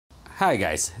Hi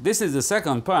guys, this is the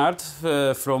second part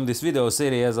from this video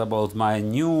series about my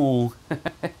new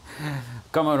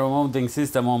camera mounting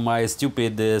system on my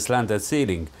stupid slanted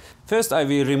ceiling. First I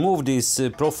will remove this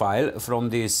profile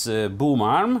from this boom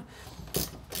arm.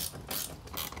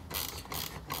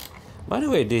 By the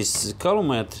way, this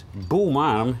Calumet boom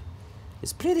arm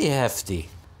is pretty hefty.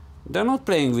 They're not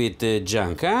playing with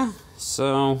junk, huh?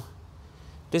 So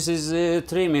this is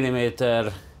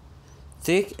 3mm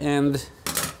thick, and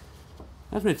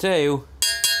let me tell you,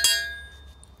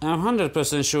 I'm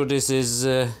 100% sure this is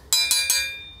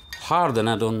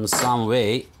hardened on some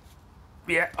way.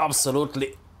 Yeah,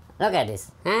 absolutely. Look at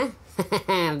this, huh?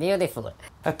 Beautiful.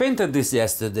 I painted this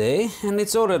yesterday and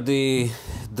it's already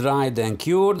dried and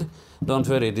cured. Don't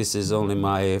worry, this is only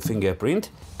my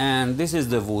fingerprint. And this is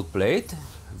the wood plate,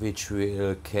 which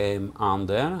will came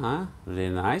under, huh? Really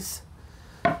nice.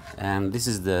 And this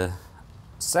is the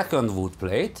second wood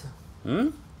plate.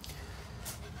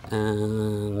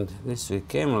 And this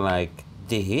became like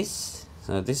this.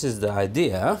 So this is the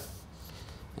idea,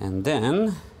 and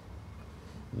then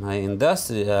my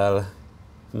industrial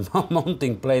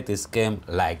mounting plate is came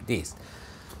like this.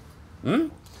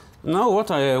 Now what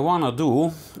I wanna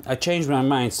do, I changed my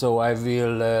mind, so I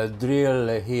will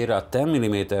drill here a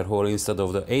 10mm hole instead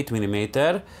of the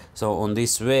 8mm. So on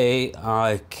this way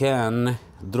I can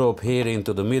drop here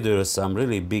into the middle some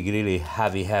really big, really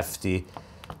heavy, hefty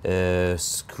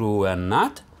screw and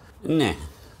nut. Nah.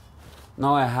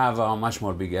 Now I have a much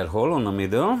more bigger hole on the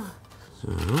middle. So,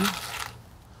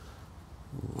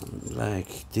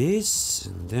 like this,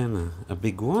 and then a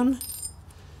big one.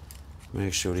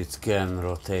 Make sure it can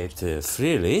rotate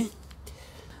freely.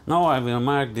 Now I will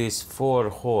mark this 4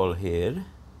 hole here.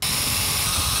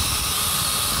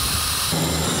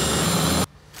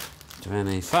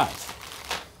 25.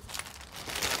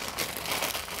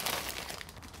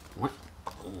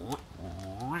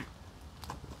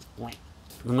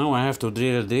 Now I have to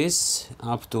drill this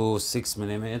up to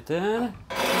 6mm.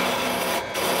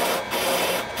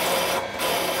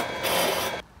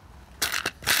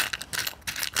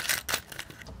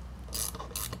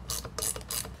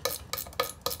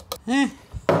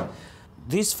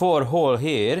 This 4 hole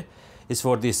here is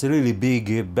for these really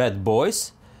big bad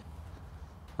boys.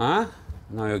 Now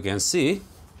you can see.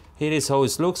 Here is how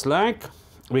it looks like.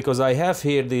 Because I have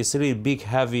here this really big,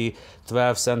 heavy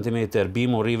 12cm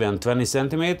beam, or even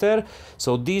 20cm.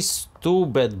 So these 2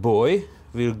 bad boy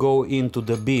will go into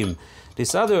the beam.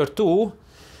 This other 2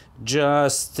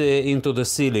 just into the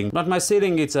ceiling. But my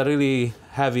ceiling, it's a really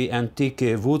heavy and thick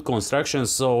wood construction,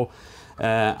 so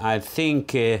I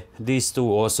think these 2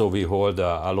 also will hold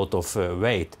a lot of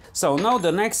weight. So now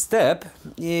the next step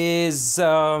is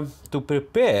to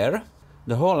prepare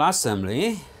the whole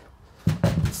assembly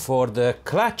for the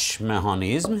clutch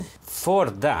mechanism.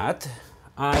 For that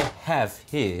I have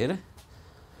here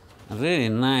a really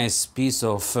nice piece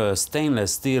of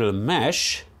stainless steel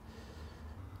mesh.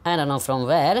 I don't know from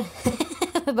where,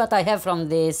 but I have from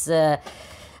this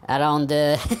around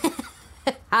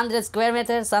 100 square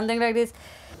meters, something like this.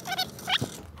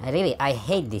 I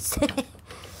hate this.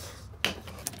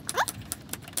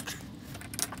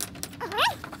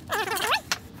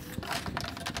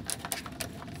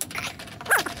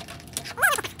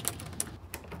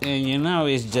 And you know,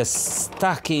 it's just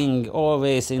stacking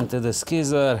always into the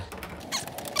skizzer.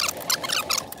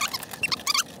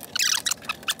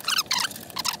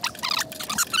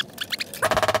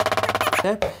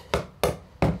 Step.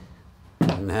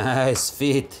 Nice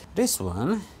fit. This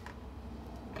one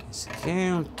is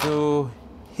came to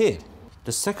here.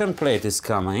 The second plate is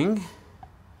coming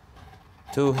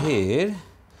to here.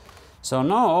 So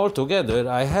now all together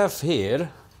I have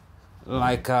here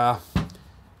like a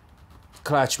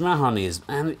clutch mechanism,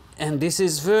 and this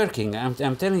is working.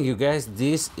 I'm telling you guys,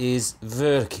 this is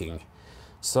working.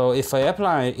 So if I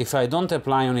don't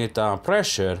apply on it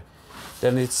pressure,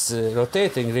 then it's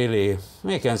rotating really,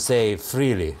 we can say,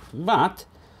 freely. But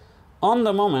on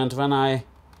the moment when I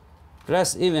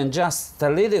press even just a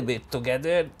little bit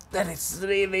together, then it's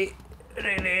really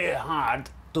hard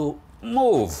to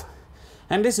move.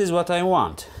 And this is what I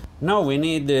want. Now we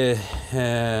need this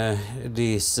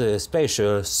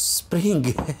special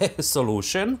spring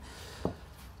solution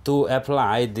to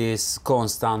apply this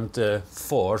constant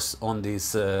force on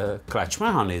this clutch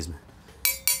mechanism.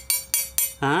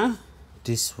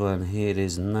 This one here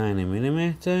is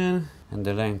 90mm and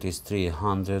the length is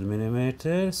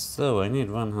 300mm, so I need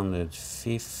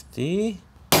 150.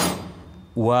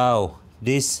 Wow,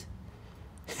 this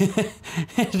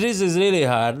this is really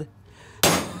hard.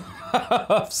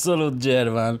 Absolute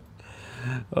German.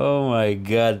 Oh my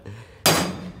god.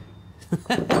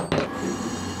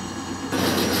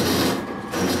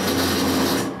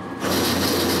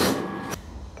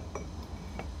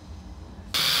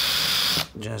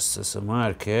 just as a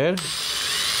marker.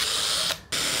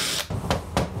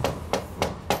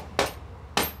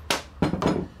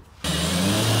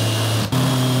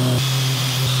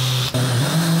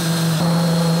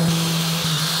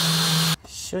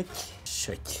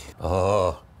 Shut.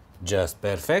 Oh, just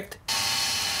perfect.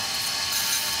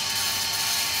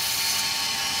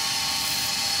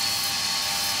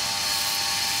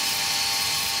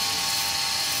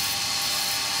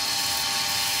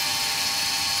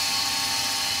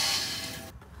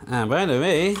 And by the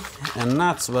way, and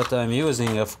nuts what I'm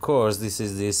using, of course, this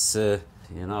is this,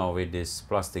 you know, with this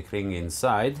plastic ring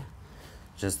inside,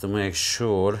 just to make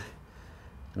sure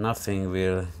nothing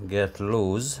will get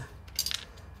loose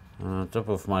on top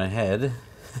of my head.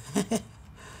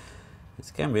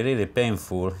 It can be really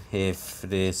painful if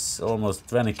this almost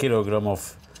 20 kilogram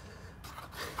of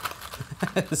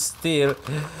steel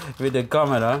with the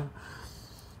camera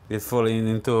will fall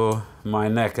into my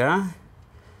neck, huh?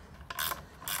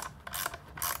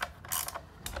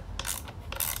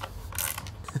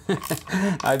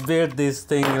 I built this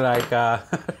thing like a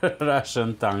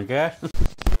Russian tank, eh?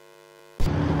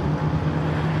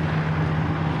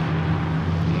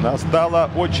 Настала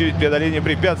очередь преодоления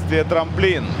препятствия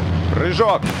трамплин.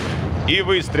 Прыжок и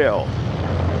выстрел.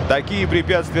 Такие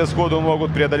препятствия сходу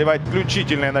могут преодолевать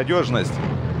исключительная надежность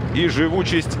и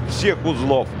живучесть всех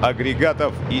узлов,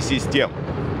 агрегатов и систем.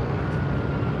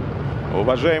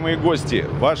 Уважаемые гости,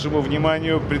 вашему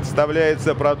вниманию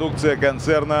представляется продукция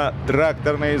концерна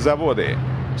 «Тракторные заводы».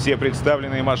 Все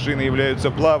представленные машины являются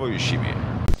плавающими.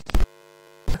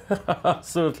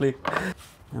 Absolutely.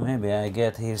 Maybe I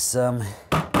get here some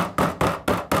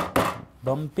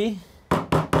bumpy.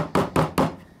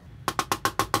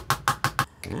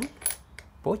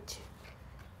 Put.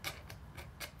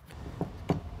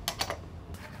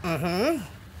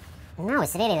 No,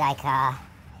 it's really like a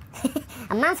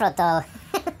manfrotto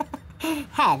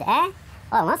head, eh?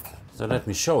 Almost. So let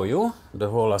me show you the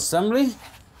whole assembly.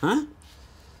 Huh?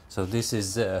 So this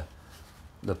is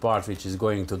the part which is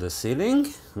going to the ceiling.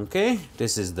 Okay,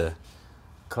 this is the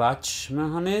clutch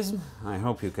mechanism. I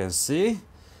hope you can see.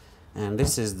 And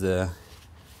this is the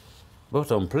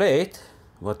bottom plate,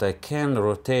 what I can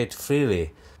rotate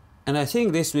freely. And I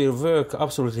think this will work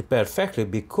absolutely perfectly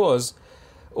because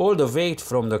all the weight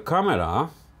from the camera,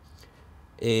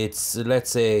 it's,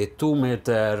 let's say, 2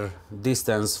 meter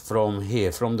distance from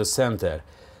here, from the center.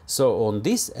 So on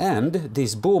this end,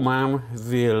 this boom arm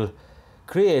will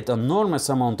create an enormous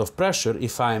amount of pressure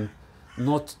if I'm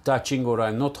not touching or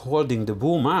I'm not holding the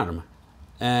boom arm.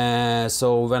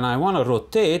 So when I want to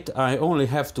rotate, I only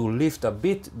have to lift a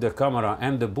bit the camera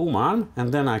and the boom arm,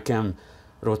 and then I can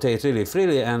rotate really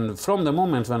freely. And from the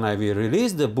moment when I will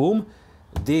release the boom,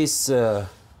 this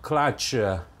clutch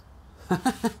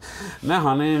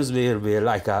mechanisms will be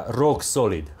like a rock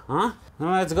solid. Huh?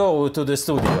 Now let's go to the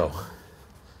studio.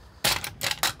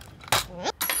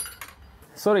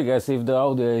 Sorry guys if the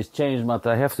audio is changed, but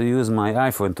I have to use my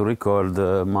iPhone to record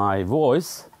my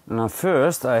voice. Now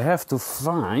first I have to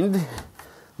find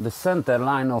the center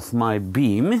line of my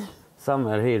beam.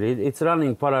 Somewhere here, it's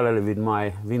running parallel with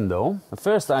my window.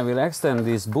 First I will extend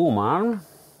this boom arm,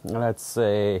 let's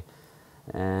say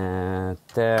 10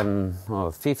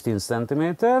 or 15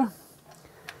 centimeter.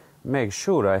 Make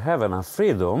sure I have enough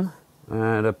freedom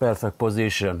and the perfect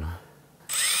position.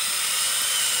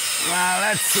 Well,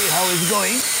 let's see how it's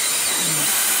going.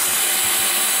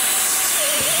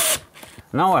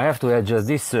 Now I have to adjust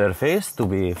this surface to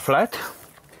be flat.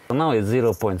 So now it's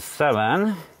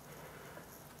 0.7,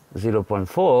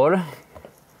 0.4.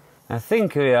 I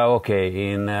think we are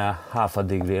okay in half a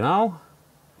degree now.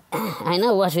 I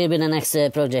know what will be the next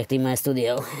project in my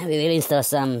studio. We will install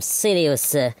some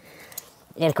serious air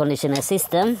conditioner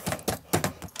system.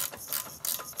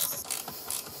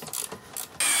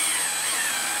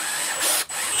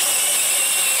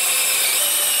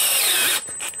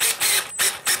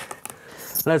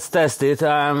 Let's test it.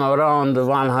 I'm around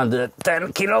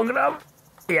 110 kilogram.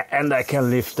 Yeah, and I can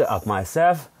lift up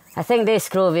myself. I think this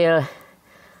screw will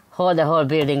hold the whole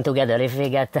building together if we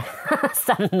get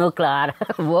some nuclear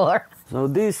war. So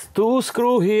this 2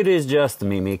 screw here is just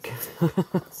mimic.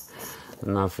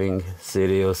 Nothing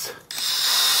serious.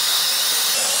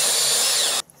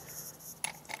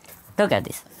 Look at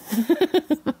this.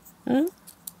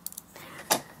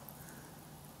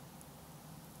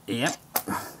 Yep,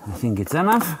 I think it's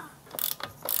enough.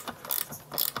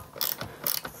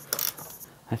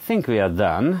 I think we are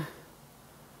done.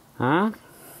 Huh?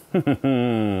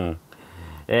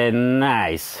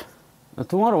 Nice.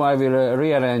 Tomorrow I will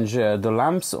rearrange the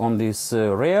lamps on this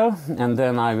rail, and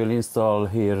then I will install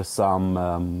here some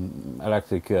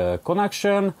electric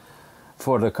connection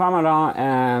for the camera,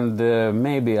 and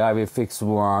maybe I will fix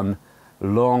one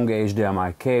long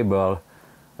HDMI cable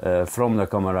from the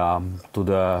camera to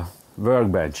the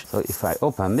workbench. So if I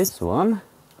open this one,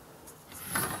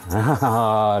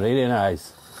 really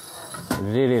nice,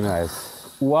 really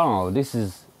nice. Wow, this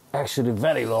is actually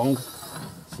very long.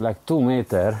 It's like 2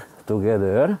 meters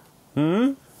together.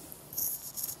 Really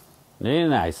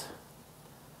nice.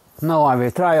 Now I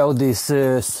will try out this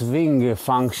swing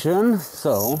function.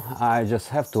 So I just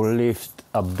have to lift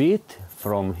a bit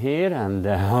from here and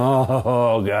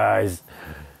oh guys,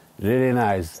 really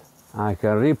nice. I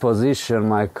can reposition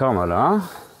my camera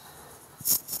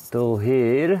to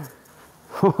here.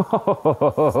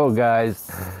 Guys,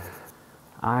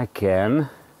 I can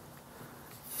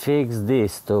fix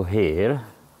this to here,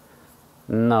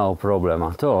 no problem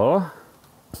at all.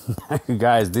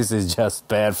 Guys, this is just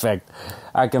perfect.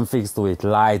 I can fix to it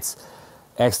lights,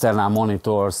 external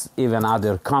monitors, even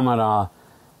other camera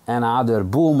and other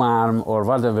boom arm or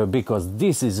whatever, because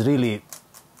this is really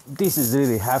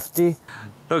hefty.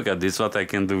 Look at this, what I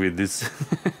can do with this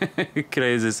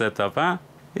crazy setup, huh?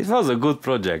 It was a good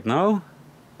project, no?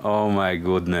 Oh my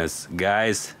goodness,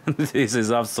 guys, this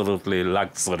is absolutely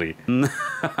luxury.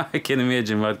 I can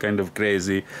imagine what kind of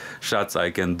crazy shots I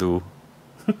can do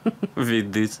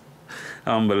with this.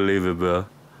 Unbelievable.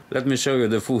 Let me show you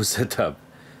the full setup.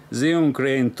 Zoom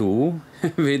Crane 2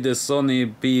 with the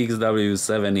Sony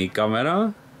PXW7E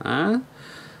camera,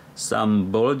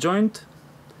 some ball joint,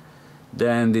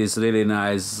 then this really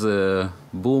nice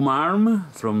boom arm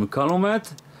from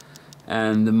Calumet,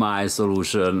 and my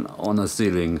solution on a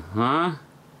ceiling,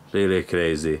 really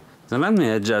crazy. So let me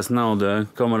adjust now the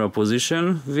camera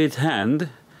position with hand,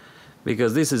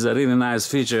 because this is a really nice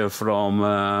feature from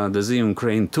the Zoom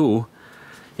Crane 2.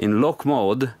 In lock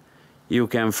mode you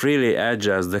can freely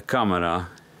adjust the camera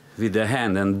with the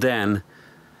hand, and then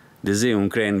the Zoom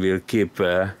Crane will keep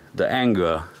the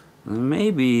angle.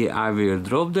 Maybe I will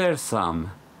drop there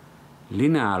some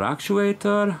linear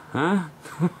actuator,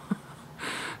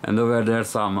 and over there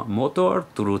some motor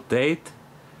to rotate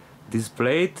this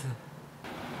plate.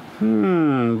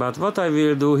 But what I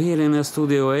will do here in the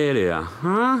studio area,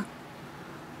 I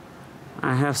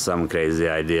have some crazy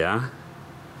idea.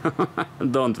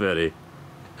 Don't worry.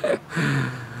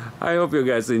 I hope you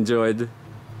guys enjoyed.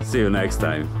 See you next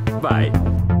time. Bye.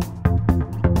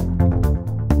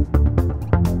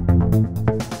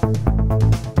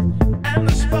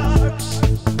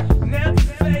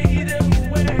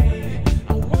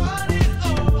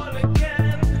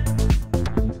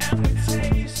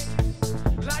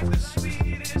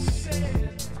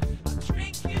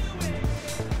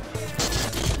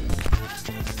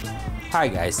 Hi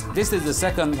guys, this is the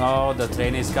second. Oh, the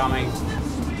train is coming.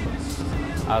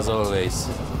 As always.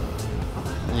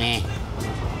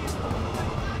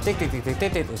 Tick, tick, tick, tick,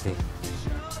 tick, tick, tick.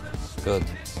 Good.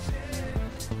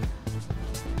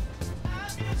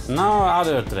 No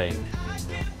other train.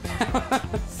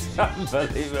 It's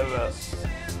unbelievable.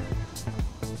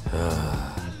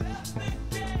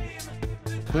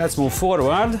 Let's move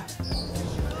forward.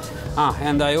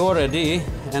 And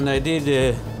I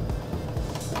did.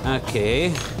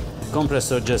 Okay,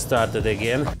 compressor just started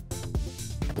again.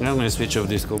 I'm gonna switch off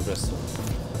this compressor.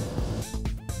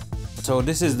 So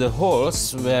this is the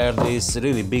holes where this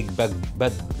really big bed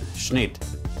schnitt.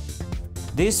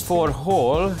 This 4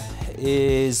 hole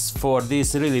is for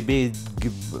this really big